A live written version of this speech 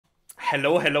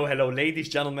Hello, hello, hello, ladies,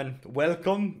 gentlemen.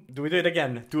 Welcome. Do we do it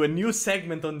again? To a new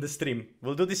segment on the stream.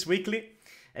 We'll do this weekly.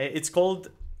 It's called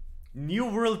New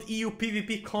World EU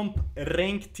PvP Comp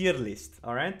Rank Tier List.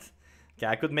 Alright? Okay,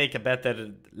 I could make a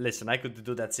better... Listen, I could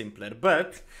do that simpler.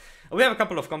 But we have a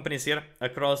couple of companies here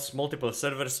across multiple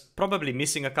servers. Probably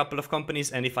missing a couple of companies.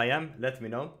 And if I am, let me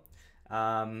know.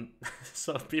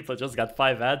 So people just got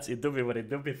 5 ads. It do be what it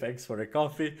do be. Thanks for a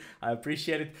coffee. I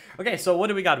appreciate it. Okay, so what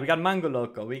do we got? We got Mango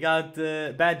Loco, we got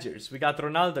Badgers, we got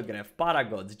Ronaldo Gref,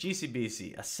 Paragods,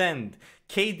 GCBC, Ascend,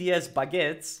 KDS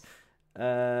Baguettes.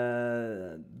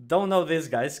 Don't know this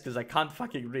guys because I can't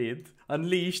fucking read.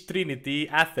 Unleash, Trinity,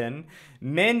 Athen,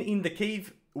 Men in the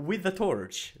Cave with the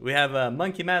Torch. We have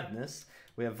Monkey Madness.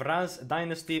 We have Raz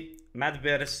Dynasty, Mad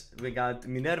Bears. We got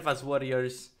Minerva's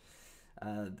Warriors.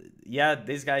 Yeah,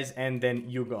 these guys, and then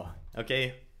Yugo,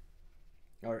 okay?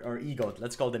 Or Egot,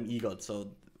 let's call them Egot.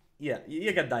 So, yeah,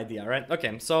 you get the idea, right?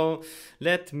 Okay, so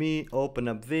let me open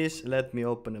up this,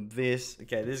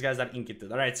 Okay, these guys are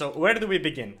inquieted. All right, so where do we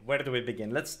begin?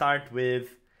 Let's start with...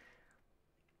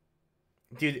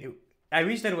 Dude, I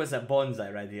wish there was a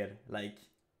bonsai right here. Like,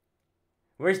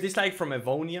 where's this like from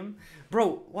Evonium?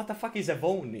 Bro, what the fuck is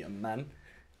Evonium, man?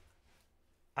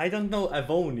 I don't know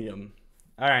Evonium.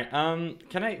 Alright,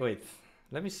 can I... Wait,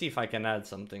 let me see if I can add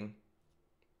something.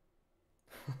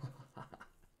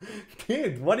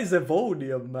 Dude, what is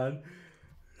Evonium, man?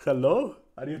 Hello?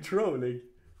 Are you trolling?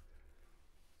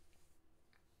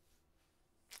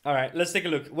 Alright, let's take a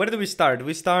look. Where do we start? Do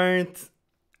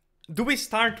we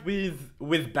start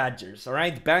with Badgers,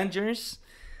 alright? Badgers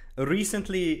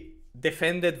recently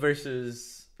defended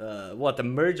versus... what, a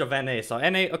merge of NA. So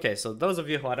NA, okay, so those of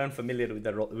you who are unfamiliar with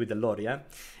the lore, yeah?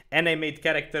 NA made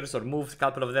characters or moved a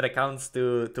couple of their accounts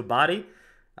to Bari,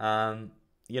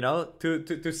 you know,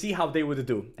 to see how they would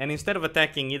do. And instead of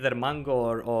attacking either Mango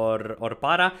or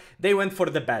Para, they went for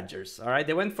the Badgers, alright?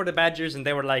 They went for the Badgers and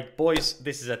they were like, boys,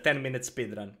 this is a 10-minute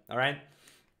speedrun, alright?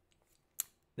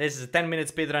 This is a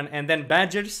 10-minute speedrun, and then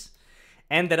Badgers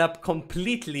ended up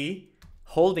completely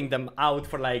holding them out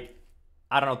for like,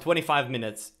 I don't know, 25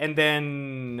 minutes. And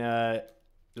then,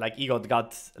 like, Egot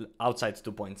got outside 2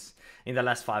 points in the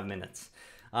last 5 minutes.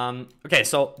 Okay,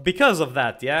 so because of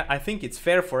that, yeah, I think it's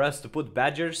fair for us to put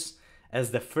Badgers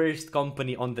as the first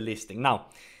company on the listing. Now,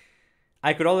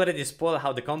 I could already spoil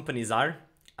how the companies are.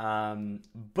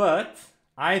 But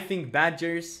I think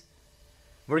Badgers,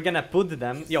 we're gonna put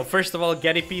them... Yo, first of all,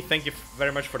 Gary P, thank you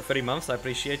very much for 3 months. I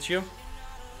appreciate you.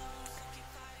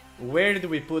 Where do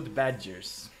we put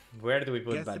Badgers? Where do we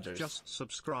put Badgers? Just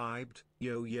subscribed,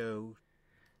 yo.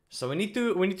 So we need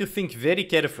to think very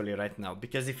carefully right now,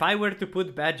 because if I were to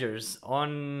put Badgers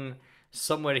on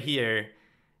somewhere here,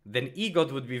 then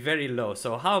Egot would be very low.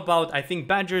 So how about, I think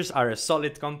Badgers are a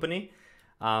solid company.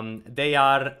 They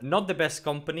are not the best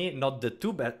company, not the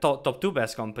top 2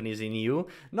 best companies in EU,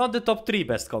 not the top 3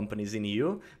 best companies in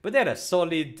EU, but they're a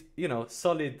solid, you know,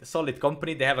 solid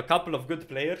company. They have a couple of good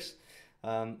players,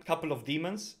 couple of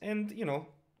demons, and, you know,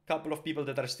 couple of people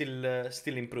that are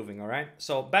still improving. All right,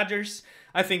 so Badgers,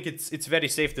 I think it's very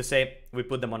safe to say we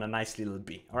put them on a nice little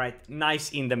B. All right,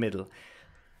 nice in the middle.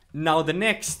 Now the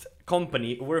next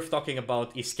company worth talking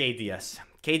about is KDS.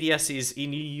 KDS is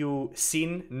in EU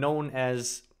scene known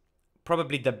as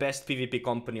probably the best PvP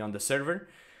company on the server.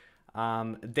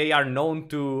 They are known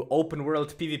to open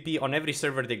world PvP on every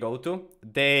server they go to.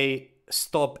 They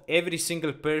stop every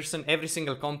single person, every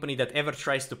single company that ever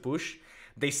tries to push.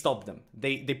 They stop them.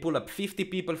 They pull up 50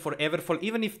 people for Everfall.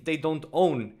 Even if they don't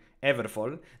own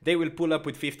Everfall, they will pull up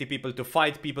with 50 people to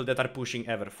fight people that are pushing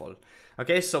Everfall.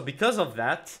 Okay, so because of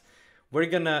that, we're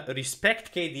gonna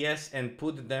respect KDS and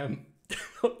put them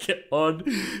okay, on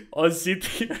C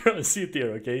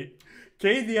tier, okay?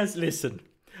 KDS, listen.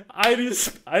 I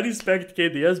respect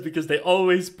KDS because they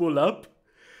always pull up.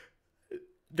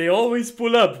 They always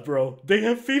pull up, bro. They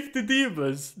have 50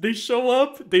 demons. They show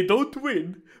up. They don't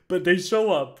win, but they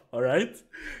show up, alright?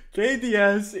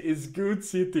 KDS is good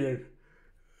C tier.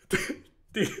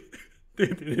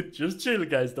 Just chill,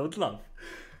 guys. Don't laugh.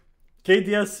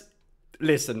 KDS,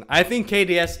 listen, I think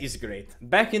KDS is great.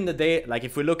 Back in the day, like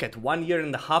if we look at 1.5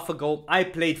 years ago, I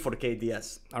played for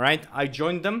KDS, alright? I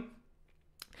joined them.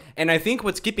 And I think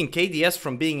what's keeping KDS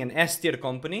from being an S tier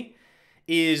company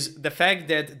is the fact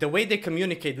that the way they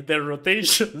communicate their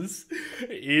rotations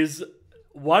is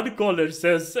one caller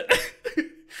says,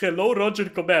 hello, Roger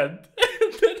Command.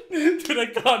 Then I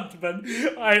can't, man.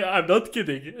 I'm not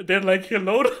kidding. They're like,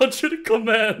 hello, Roger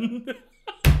Command.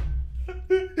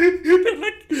 They're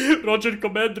like, Roger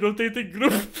Command rotating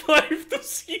group 5 to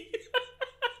C.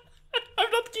 I'm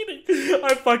I'm not kidding.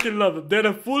 I fucking love them. They're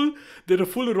a full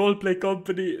roleplay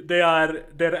company.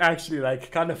 They're actually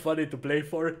like kind of funny to play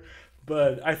for.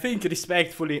 But I think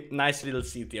respectfully, nice little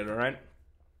C tier, alright?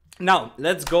 Now,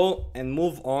 let's go and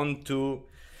move on to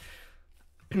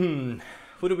who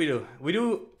do we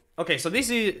do? Okay, so this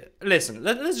is, listen,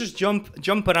 let's just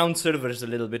jump around servers a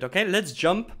little bit, okay? Let's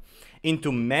jump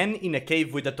into Men in a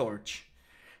Cave with a Torch.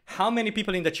 How many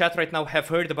people in the chat right now have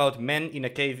heard about Men in a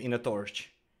Cave in a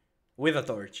Torch? With a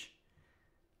torch.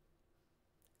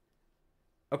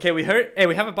 Okay, we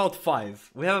have about 5.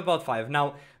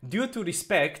 Now, due to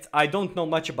respect, I don't know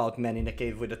much about Men in a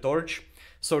Cave with a Torch.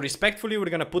 So respectfully, we're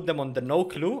gonna put them on the no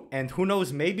clue, and who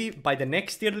knows, maybe by the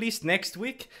next tier list next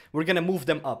week, we're gonna move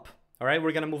them up. Alright,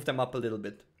 we're gonna move them up a little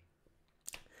bit.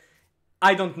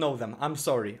 I don't know them, I'm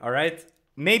sorry, alright?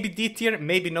 Maybe D tier,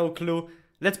 maybe no clue.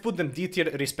 Let's put them D tier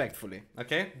respectfully,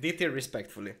 okay? D tier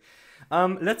respectfully.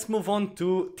 Let's move on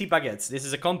to T-Baguettes. This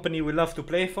is a company we love to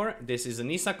play for. This is a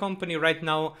Nisa company right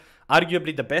now,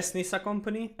 arguably the best Nisa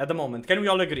company at the moment. Can we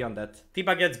all agree on that?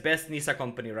 T-Baguettes best Nisa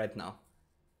company right now.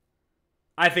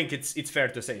 I think it's fair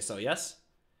to say so, yes?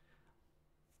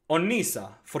 On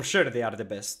Nisa, for sure they are the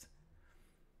best.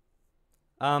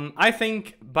 I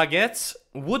think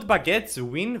would Baguettes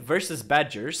win versus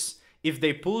Badgers if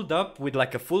they pulled up with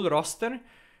like a full roster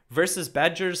versus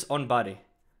Badgers on body?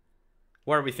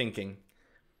 What are we thinking?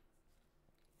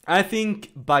 I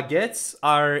think Baguettes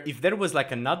are, if there was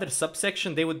like another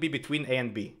subsection, they would be between A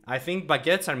and B. I think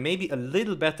Baguettes are maybe a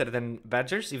little better than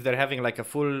Badgers if they're having like a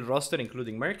full roster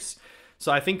including Mercs.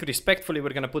 So I think respectfully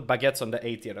we're gonna put Baguettes on the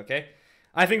A tier, okay?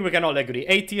 I think we can all agree.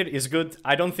 A tier is good.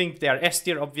 I don't think they are S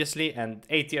tier, obviously, and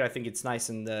A tier I think it's nice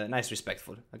and nice,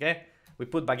 respectful, okay? We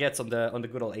put Baguettes on the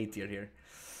good old A tier here.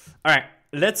 All right,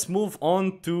 let's move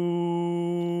on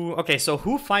to... Okay, so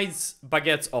who fights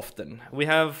Baguettes often?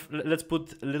 Let's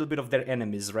put a little bit of their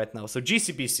enemies right now. So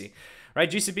GCBC, right?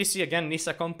 GCBC, again,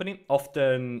 Nisa company,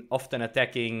 often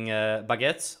attacking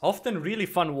Baguettes. Often really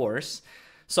fun wars.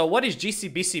 So what is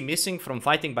GCBC missing from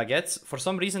fighting Baguettes? For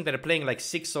some reason, they're playing like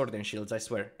 6 Sword and Shields, I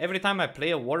swear. Every time I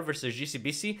play a war versus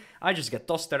GCBC, I just get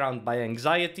tossed around by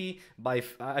Anxiety, by,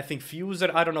 I think,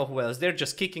 Fuser, I don't know who else. They're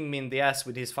just kicking me in the ass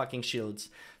with his fucking shields.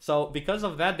 So because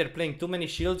of that, they're playing too many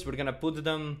shields. We're gonna put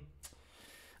them...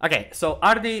 Okay, so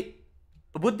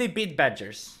would they beat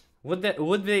Badgers? Would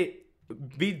they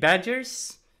beat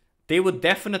Badgers? They would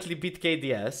definitely beat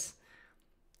KDS.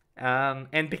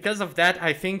 And because of that,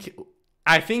 I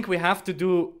think we have to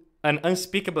do an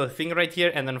unspeakable thing right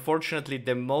here and unfortunately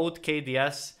demote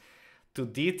KDS to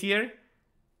D tier,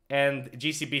 and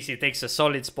GCBC takes a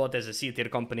solid spot as a C tier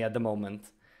company at the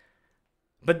moment.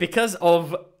 But because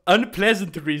of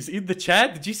unpleasantries in the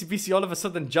chat, GCBC all of a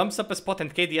sudden jumps up a spot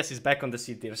and KDS is back on the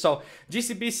C tier. So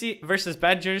GCBC versus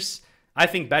Badgers, I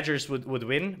think Badgers would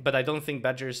win, but I don't think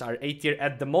Badgers are A tier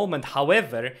at the moment.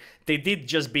 However, they did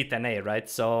just beat an A, right?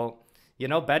 So... You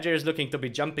know, Badger is looking to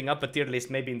be jumping up a tier list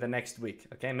maybe in the next week,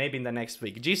 okay? Maybe in the next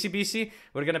week. GCBC,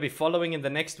 we're going to be following in the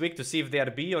next week to see if they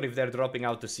are B or if they're dropping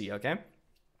out to C, okay?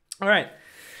 All right.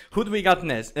 Who do we got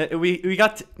next? We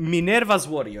got Minerva's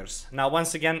Warriors. Now,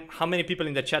 once again, how many people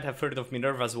in the chat have heard of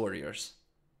Minerva's Warriors?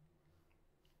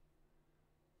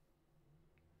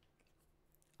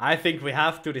 I think we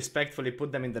have to respectfully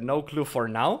put them in the no clue for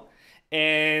now.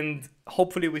 And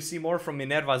hopefully we see more from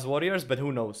Minerva's Warriors, but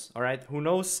who knows, all right? Who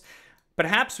knows?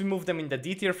 Perhaps we move them in the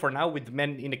D tier for now with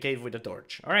Men in a Cave with a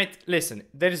Torch. Alright, listen,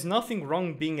 there is nothing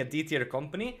wrong being a D tier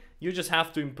company. You just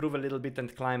have to improve a little bit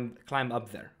and climb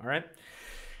up there, alright?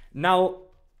 Now,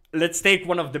 let's take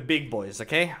one of the big boys,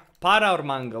 okay? Para or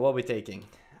Manga, what are we taking?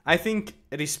 I think,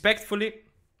 respectfully,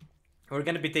 we're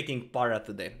gonna be taking Para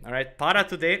today, alright? Para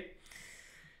today.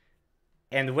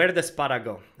 And where does Para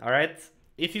go, alright?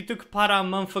 If you took Para a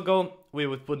month ago, we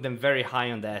would put them very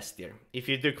high on the S tier. If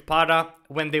you took Para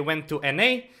when they went to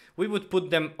NA, we would put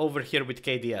them over here with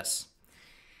KDS.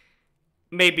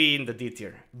 Maybe in the D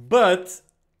tier. But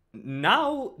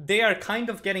now they are kind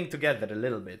of getting together a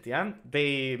little bit, yeah?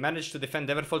 They managed to defend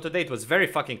Everfall today. It was very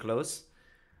fucking close.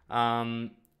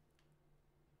 But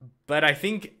I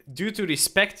think due to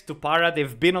respect to Para,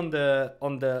 they've been on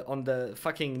the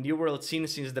fucking New World scene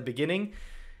since the beginning.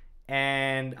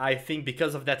 And I think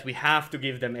because of that, we have to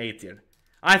give them A tier.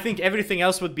 I think everything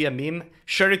else would be a meme.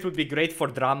 Sure, it would be great for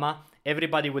drama.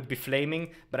 Everybody would be flaming.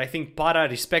 But I think Para,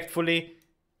 respectfully,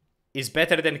 is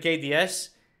better than KDS.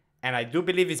 And I do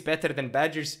believe it's better than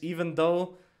Badgers, even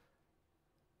though...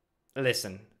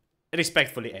 Listen,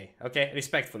 respectfully A, okay?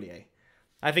 Respectfully A.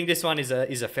 I think this one is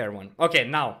a fair one. Okay,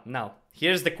 now,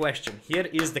 here's the question. Here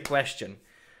is the question.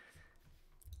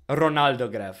 Ronaldo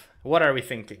Grav, what are we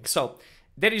thinking? So...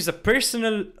 There is a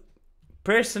personal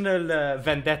personal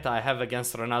vendetta I have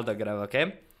against Ronaldo Grave,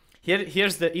 okay?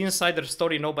 Here's the insider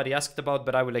story nobody asked about,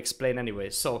 but I will explain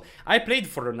anyway. So, I played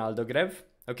for Ronaldo Greve,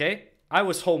 okay? I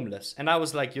was homeless, and I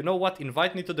was like, you know what?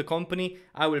 Invite me to the company,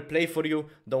 I will play for you,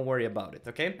 don't worry about it,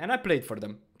 okay? And I played for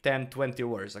them, 10, 20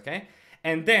 hours, okay?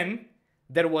 And then,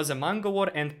 there was a Mango War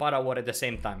and Para War at the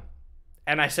same time.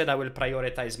 And I said I will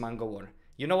prioritize Mango War.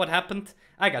 You know what happened?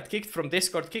 I got kicked from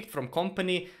Discord, kicked from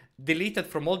company, deleted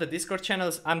from all the Discord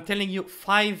channels. I'm telling you,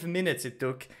 5 minutes it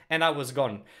took, and I was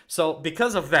gone. So,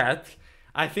 because of that,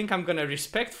 I think I'm gonna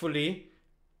respectfully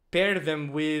pair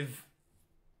them with...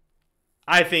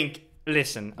 I think...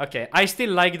 Listen, okay, I still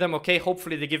like them, okay?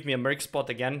 Hopefully they give me a Merc spot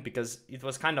again, because it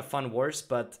was kind of fun wars,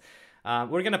 but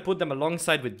we're gonna put them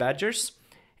alongside with Badgers.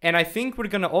 And I think we're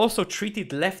gonna also treat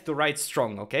it left to right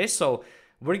strong, okay? So,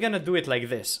 we're gonna do it like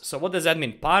this. So what does that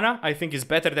mean? Para, I think, is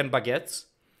better than Baguettes.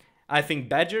 I think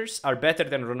Badgers are better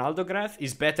than Ronaldo Graph,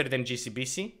 is better than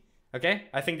GCBC. Okay?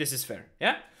 I think this is fair,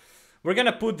 yeah? We're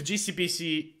gonna put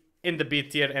GCBC in the B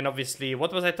tier, and obviously,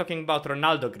 what was I talking about?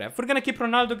 Ronaldo Graph. We're gonna keep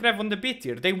Ronaldo Graph on the B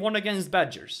tier. They won against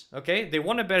Badgers, okay? They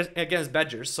won against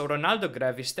Badgers, so Ronaldo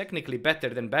Graph is technically better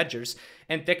than Badgers,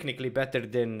 and technically better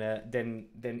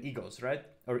than Egos, right?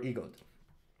 Or Egot.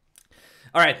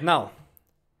 Alright, now...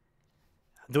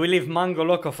 Do we leave Mango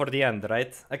Loco for the end,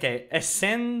 right? Okay,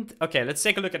 Ascend. Okay, let's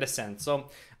take a look at Ascend. So,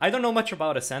 I don't know much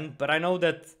about Ascend, but I know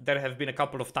that there have been a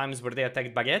couple of times where they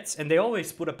attacked Baguettes, and they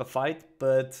always put up a fight,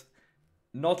 but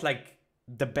not like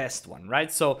the best one, right?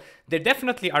 So, they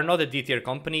definitely are not a D-tier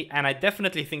company, and I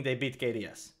definitely think they beat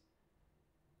KDS.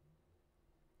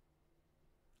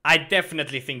 I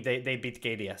definitely think they beat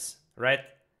KDS, right?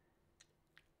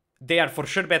 They are for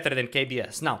sure better than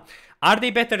KBS. Now, are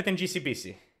they better than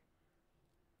GCBC?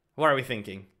 What are we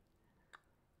thinking?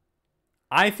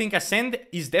 I think Ascend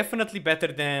is definitely better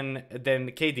than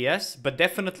KDS, but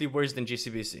definitely worse than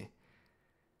GCBC.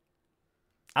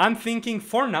 I'm thinking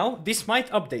for now, this might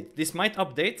update. This might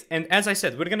update. And as I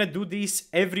said, we're going to do this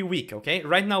every week, okay?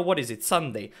 Right now, what is it?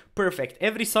 Sunday. Perfect.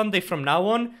 Every Sunday from now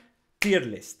on, tier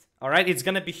list. All right? It's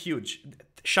going to be huge.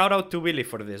 Shout out to Willy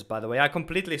for this, by the way. I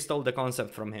completely stole the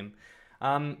concept from him.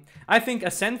 I think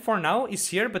Ascend for now is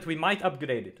here, but we might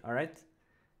upgrade it, all right?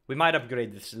 We might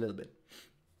upgrade this a little bit.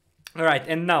 Alright,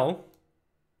 and now...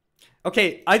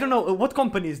 Okay, I don't know, what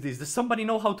company is this? Does somebody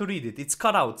know how to read it? It's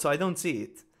cut out, so I don't see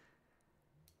it.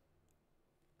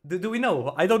 Do we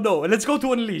know? I don't know. Let's go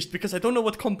to Unleashed, because I don't know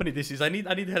what company this is. I need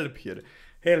help here.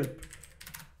 Help.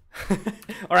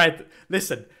 Alright,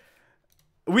 listen.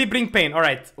 We bring pain.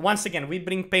 Alright, once again, we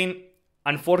bring pain.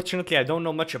 Unfortunately, I don't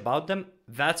know much about them.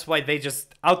 That's why they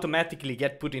just automatically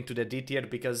get put into the D tier,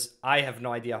 because I have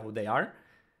no idea who they are.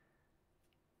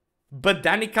 But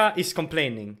Danica is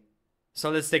complaining.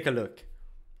 So let's take a look.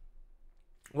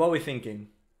 What are we thinking?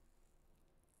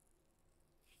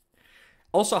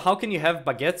 Also, how can you have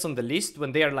Baguettes on the list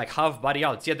when they are like half body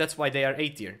outs? Yeah, that's why they are A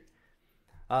tier.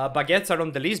 Baguettes are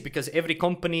on the list because every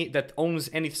company that owns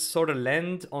any sort of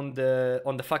land on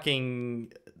the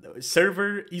fucking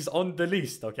server is on the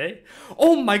list, okay?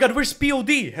 Oh my god, where's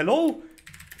POD? Hello?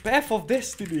 Path of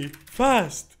Destiny.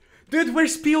 Fast. Dude,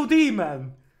 where's POD,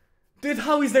 man? Dude,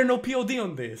 how is there no POD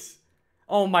on this?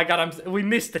 Oh my god, we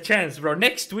missed the chance, bro.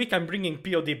 Next week, I'm bringing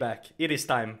POD back. It is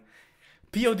time.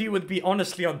 POD would be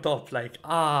honestly on top. Like,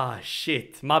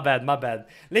 shit. My bad, my bad.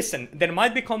 Listen, there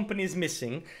might be companies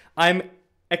missing. I'm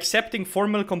accepting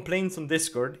formal complaints on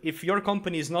Discord. If your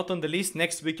company is not on the list,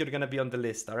 next week you're gonna be on the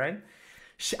list, alright?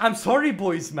 I'm sorry,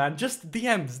 boys, man. Just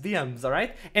DMs,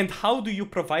 alright? And how do you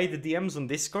provide the DMs on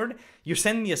Discord? You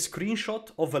send me a screenshot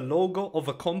of a logo of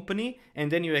a company,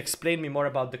 and then you explain me more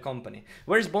about the company.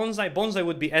 Where's Bonsai? Bonsai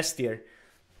would be S tier.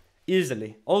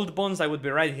 Easily. Old Bonsai would be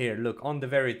right here. Look, on the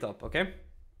very top, okay?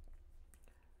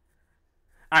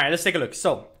 Alright, let's take a look.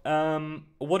 So,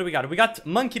 what do we got? We got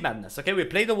Monkey Madness, okay? We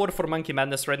played the war for Monkey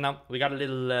Madness right now. We got a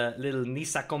little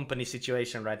Nisa company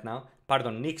situation right now.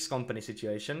 Pardon, Nyx company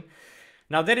situation.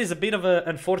 Now, there is a bit of an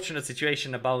unfortunate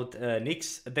situation about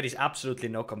Nyx. There is absolutely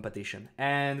no competition.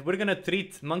 And we're gonna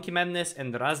treat Monkey Madness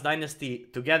and Raz Dynasty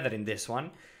together in this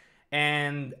one.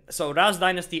 And so Raz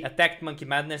Dynasty attacked Monkey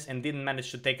Madness and didn't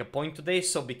manage to take a point today.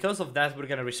 So because of that, we're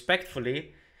gonna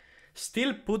respectfully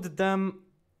still put them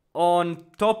on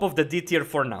top of the D tier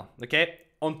for now, okay?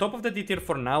 On top of the D tier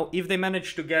for now, if they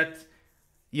manage to get,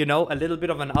 you know, a little bit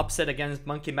of an upset against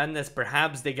Monkey Madness,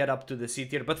 perhaps they get up to the C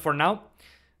tier. But for now,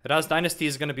 Raz Dynasty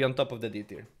is going to be on top of the D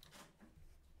tier.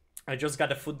 I just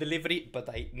got a food delivery, but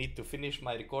I need to finish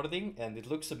my recording, and it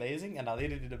looks amazing, and I'll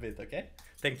eat it in a bit, okay?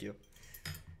 Thank you.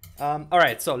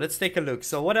 Alright, so let's take a look.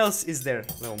 So what else is there?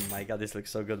 Oh my god, this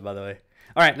looks so good, by the way.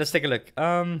 Alright, let's take a look. So what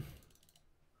else is there? Oh my god, this looks so good, by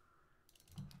the way. Alright, let's take a look. So what else is there? Oh my god, this looks so good, by the way. Alright, let's take a look. So what else is there? Oh my god, this looks so good, by the way. Alright, let's take a look.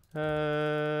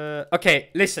 Okay,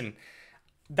 listen.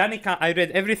 Danica, I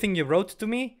read everything you wrote to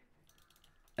me.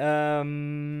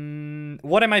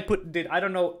 What am I I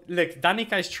don't know. Look,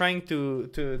 Danica is trying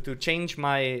to change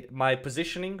my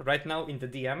positioning right now in the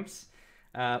DMs.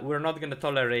 We're not gonna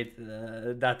tolerate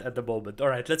that at the moment. All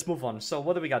right, let's move on. So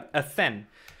what do we got? Athen.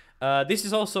 This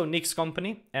is also Nick's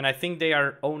company, and I think they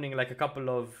are owning like a couple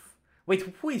of. Wait,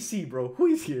 who is he, bro? Who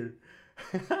is here?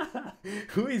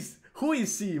 Who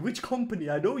is he? Which company?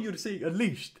 I know you're saying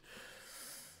Unleashed.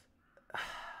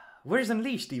 Where's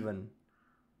Unleashed even?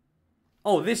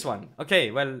 Oh, this one.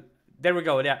 Okay, well, there we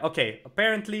go. Yeah, okay.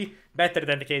 Apparently better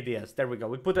than the KDS. There we go.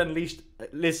 We put Unleashed.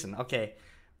 Listen, okay.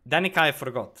 Danica, I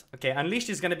forgot. Okay, Unleashed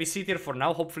is gonna be C tier for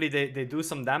now. Hopefully they do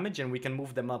some damage and we can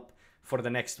move them up for the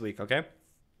next week, okay?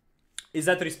 Is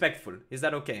that respectful? Is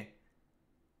that okay?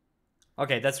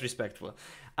 Okay, that's respectful.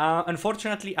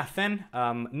 Unfortunately, Athen,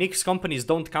 Nick's companies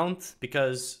don't count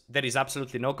because there is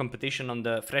absolutely no competition on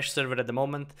the fresh server at the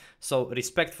moment. So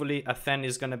respectfully, Athen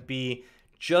is gonna be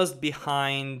just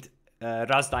behind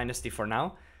Raz Dynasty for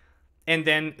now. And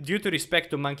then, due to respect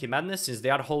to Monkey Madness, since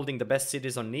they are holding the best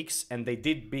cities on Nyx and they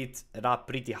did beat Ra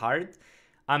pretty hard,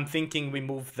 I'm thinking we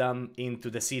move them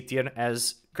into the C tier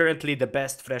as currently the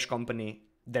best fresh company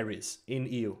there is in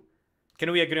EU.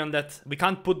 Can we agree on that? We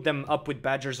can't put them up with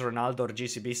Badgers, Ronaldo, or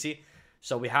GCBC,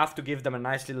 so we have to give them a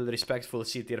nice little respectful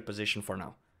C tier position for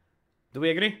now. Do we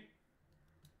agree?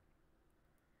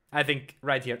 I think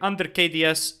right here, under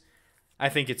KDS, I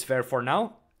think it's fair for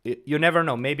now. You never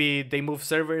know. Maybe they move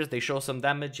servers, they show some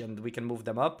damage, and we can move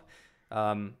them up.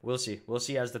 We'll see. We'll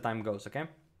see as the time goes, okay?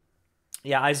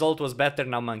 Yeah, Isolt was better,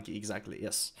 now Monkey. Exactly,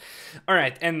 yes. All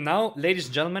right, and now, ladies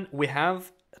and gentlemen, we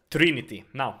have Trinity.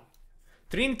 Now,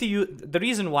 Trinity, the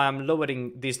reason why I'm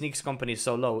lowering these Nyx companies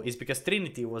so low is because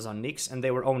Trinity was on Nyx and they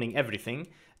were owning everything.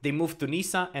 They moved to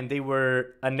Nisa and they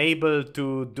were unable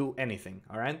to do anything,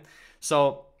 all right?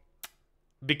 So,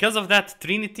 because of that,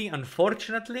 Trinity,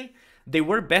 unfortunately, they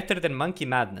were better than Monkey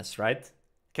Madness, right?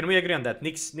 Can we agree on that?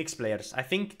 Nyx players, I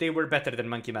think they were better than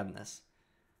Monkey Madness.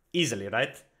 Easily,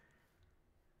 right?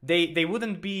 They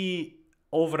wouldn't be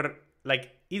over,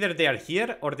 like, either they are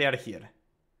here or they are here.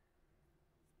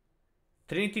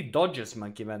 Trinity dodges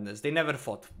Monkey Madness. They never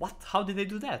fought. What? How did they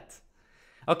do that?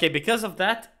 Okay, because of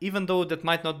that, even though that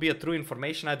might not be a true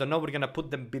information, I don't know, we're gonna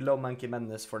put them below Monkey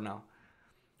Madness for now.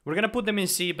 We're gonna put them in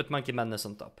C, but Monkey Madness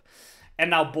on top.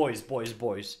 And now, boys.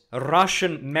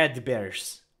 Russian Mad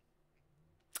Bears.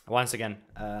 Once again,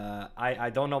 I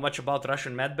don't know much about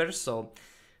Russian Mad Bears, so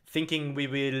thinking we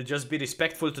will just be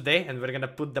respectful today and we're gonna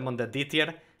put them on the D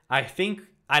tier. I think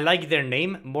I like their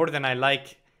name more than I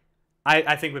like...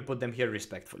 I think we put them here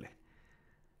respectfully.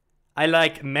 I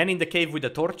like Man in the Cave with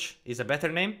a Torch is a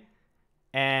better name.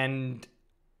 And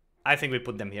I think we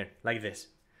put them here, like this.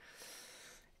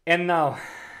 And now,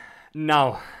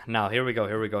 here we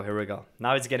go.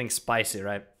 Now it's getting spicy,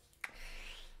 right?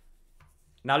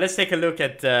 Now let's take a look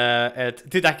at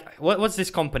dude, what's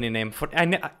this company name?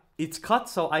 It's cut,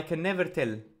 so I can never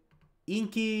tell.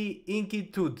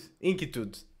 Inkitude.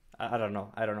 I don't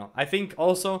know. I think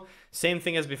also same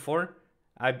thing as before.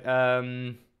 I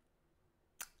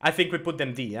think we put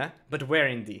them D, yeah? But where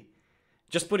in D?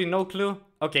 Just put in no clue?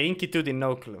 Okay, Inkitude in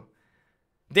no clue.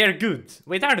 They're good.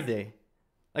 Wait, are they?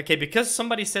 Okay, because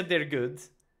somebody said they're good.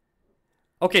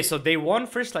 Okay, so they won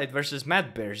First Light versus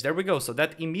Mad Bears. There we go. So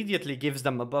that immediately gives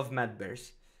them above Mad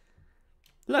Bears.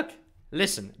 Look,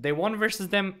 listen. They won versus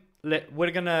them.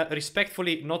 We're gonna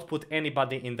respectfully not put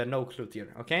anybody in the no clue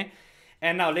tier, okay?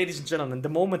 And now, ladies and gentlemen, the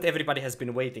moment everybody has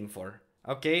been waiting for.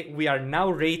 Okay, we are now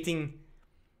rating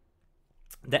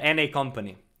the NA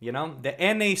company. You know, the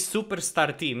NA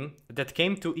superstar team that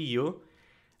came to EU,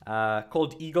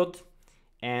 called EGOD,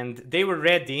 and they were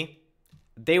ready.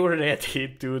 They were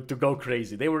ready to go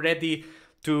crazy. They were ready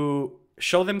to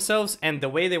show themselves, and the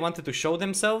way they wanted to show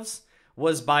themselves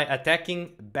was by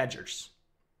attacking Badgers.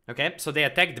 Okay, so they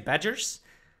attacked Badgers.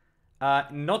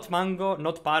 Not Mango,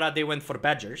 not Para, they went for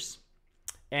Badgers.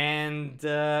 And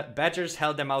Badgers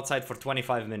held them outside for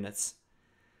 25 minutes.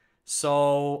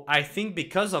 So I think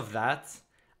because of that,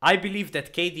 I believe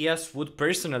that KDS would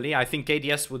personally, I think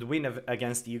KDS would win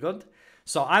against EGOD.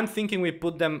 So I'm thinking we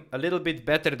put them a little bit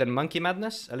better than Monkey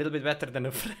Madness, a little bit better than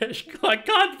a Fresh. I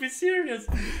can't be serious.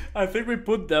 I think we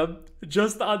put them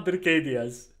just under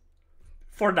KDS.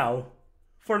 For now.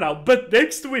 But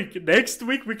next week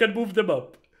we can move them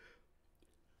up.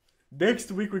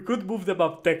 Next week we could move them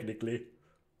up technically.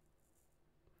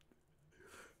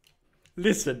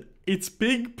 Listen, it's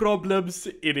big problems,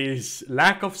 it is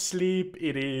lack of sleep,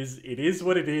 it is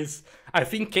what it is. I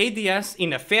think KDS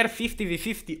in a fair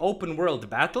 50v50 open world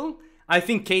battle, I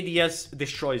think KDS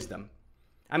destroys them.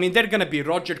 I mean, they're gonna be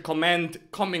Roger Command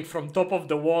coming from top of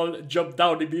the wall, jump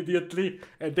down immediately,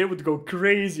 and they would go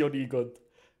crazy on Egon.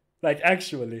 Like,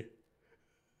 actually.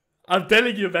 I'm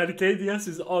telling you, man, KDS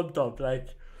is on top. Like,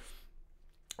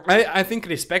 I think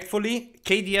respectfully,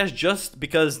 KDS, just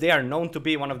because they are known to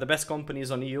be one of the best companies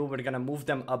on EU, we're gonna move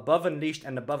them above Unleashed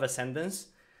and above Ascendance.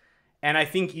 And I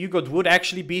think UGOD would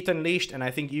actually beat Unleashed, and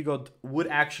I think UGOD would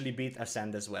actually beat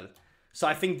Ascend as well. So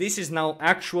I think this is now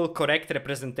actual correct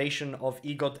representation of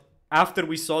EGOT after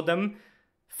we saw them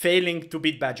failing to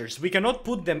beat Badgers. We cannot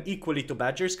put them equally to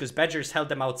Badgers because Badgers held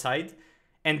them outside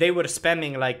and they were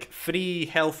spamming like free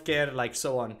healthcare, like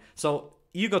so on. So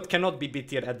EGOT cannot be B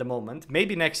tier at the moment,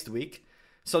 maybe next week.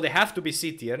 So they have to be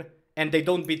C tier and they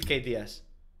don't beat KDS.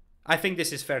 I think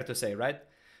this is fair to say, right?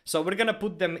 So we're gonna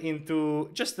put them into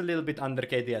just a little bit under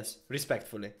KDS,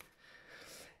 respectfully.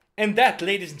 And that,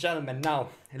 ladies and gentlemen, now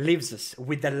leaves us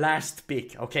with the last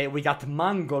pick, okay? We got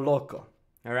Mango Loco,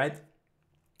 all right?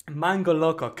 Mango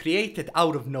Loco, created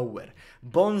out of nowhere.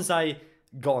 Bonsai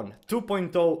gone,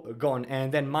 2.0 gone,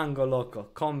 and then Mango Loco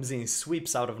comes in,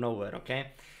 sweeps out of nowhere,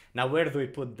 okay? Now, where do we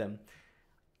put them?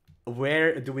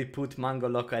 Where do we put Mango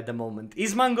Loco at the moment?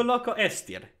 Is Mango Loco S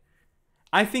tier?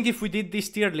 I think if we did this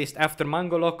tier list after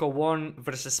Mango Loco won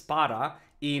versus Para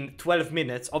in 12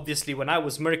 minutes, obviously when I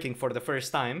was murking for the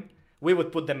first time, we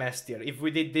would put them S tier if we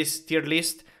did this tier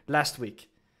list last week.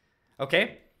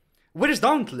 Okay? Where's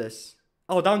Dauntless?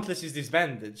 Oh, Dauntless is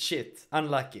disbanded. Shit.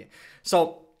 Unlucky.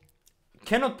 So,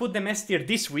 cannot put them S tier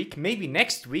this week. Maybe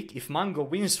next week, if Mango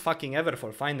wins fucking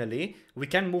Everfall finally, we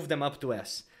can move them up to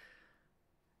S.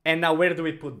 And now where do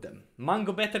we put them?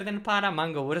 Mango better than Para?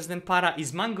 Mango worse than Para?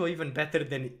 Is Mango even better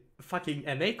than fucking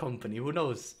NA company? Who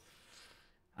knows?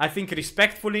 I think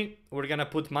respectfully, we're gonna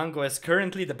put Mango as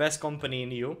currently the best company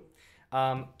in EU.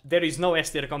 There is no S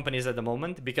tier companies at the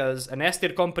moment because an S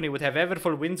tier company would have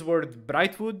Everfall, Windsward,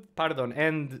 Brightwood,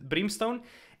 and Brimstone,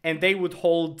 and they would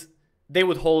hold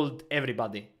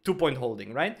everybody. 2-point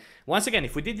holding, right? Once again,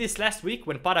 if we did this last week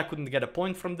when Para couldn't get a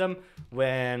point from them,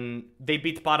 when they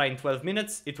beat Para in 12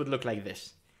 minutes, it would look like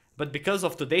this. But because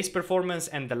of today's performance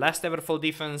and the last Everfall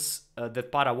defense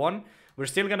that Para won, we're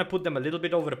still gonna put them a little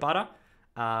bit over Para.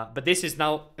 But this is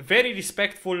now very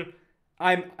respectful.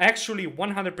 I'm actually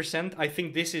 100%, I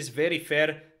think this is very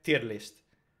fair tier list.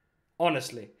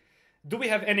 Honestly. Do we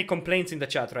have any complaints in the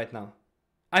chat right now?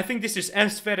 I think this is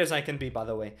as fair as I can be, by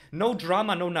the way. No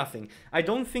drama, no nothing. I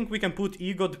don't think we can put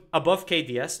EGOD above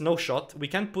KDS, no shot. We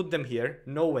can't put them here,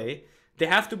 no way. They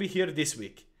have to be here this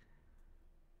week.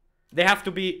 They have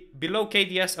to be below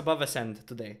KDS, above Ascend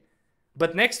today.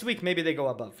 But next week, maybe they go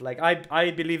above. Like,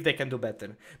 I believe they can do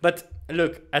better. But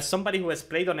look, as somebody who has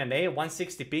played on NA,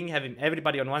 160 ping, having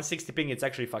everybody on 160 ping, it's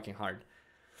actually fucking hard.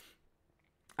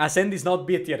 Ascend is not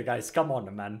B tier, guys. Come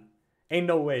on, man. Ain't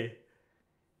no way.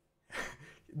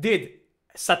 Dude,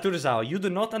 Saturzao, you do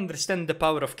not understand the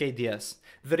power of KDS.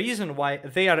 The reason why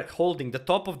they are holding the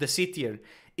top of the C tier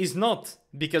is not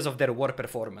because of their war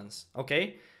performance,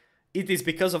 okay? It is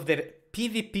because of their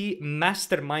PvP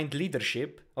mastermind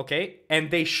leadership, okay?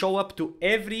 And they show up to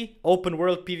every open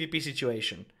world PvP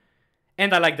situation.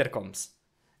 And I like their comms.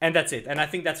 And that's it. And I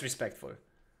think that's respectful.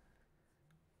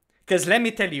 Because let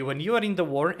me tell you, when you are in the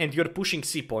war and you're pushing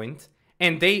C point,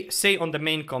 and they say on the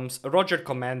main comms, Roger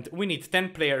command, we need 10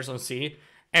 players on C.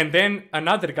 And then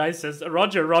another guy says,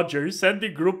 Roger,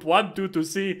 sending group 1, 2 to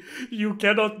C. You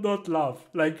cannot not laugh.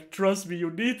 Like, trust me,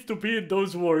 you need to be in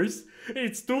those wars.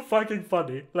 It's too fucking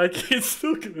funny. Like, it's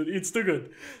too good. It's too good.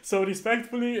 So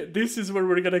respectfully, this is what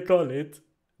we're gonna call it.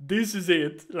 This is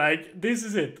it. Like, this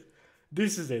is it.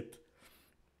 This is it.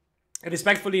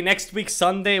 Respectfully, next week,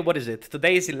 Sunday, what is it?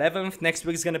 Today is 11th. Next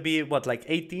week is gonna be, what, like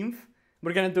 18th?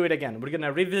 We're gonna do it again. We're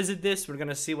gonna revisit this. We're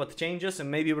gonna see what changes,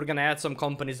 and maybe we're gonna add some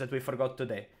companies that we forgot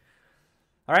today.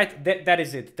 All right, that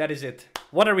is it. That is it.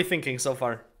 What are we thinking so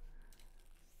far?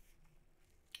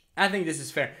 I think this is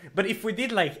fair. But if we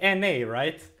did like NA,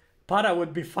 right? Para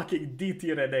would be fucking D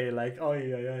tier NA. Like, oh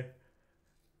yeah.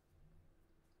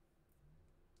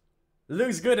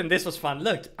 Looks good, and this was fun.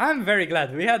 Look, I'm very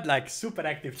glad. We had like super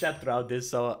active chat throughout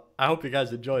this, so I hope you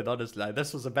guys enjoyed, honestly. Like,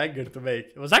 this was a banger to make.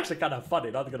 It was actually kind of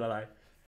funny, not gonna lie.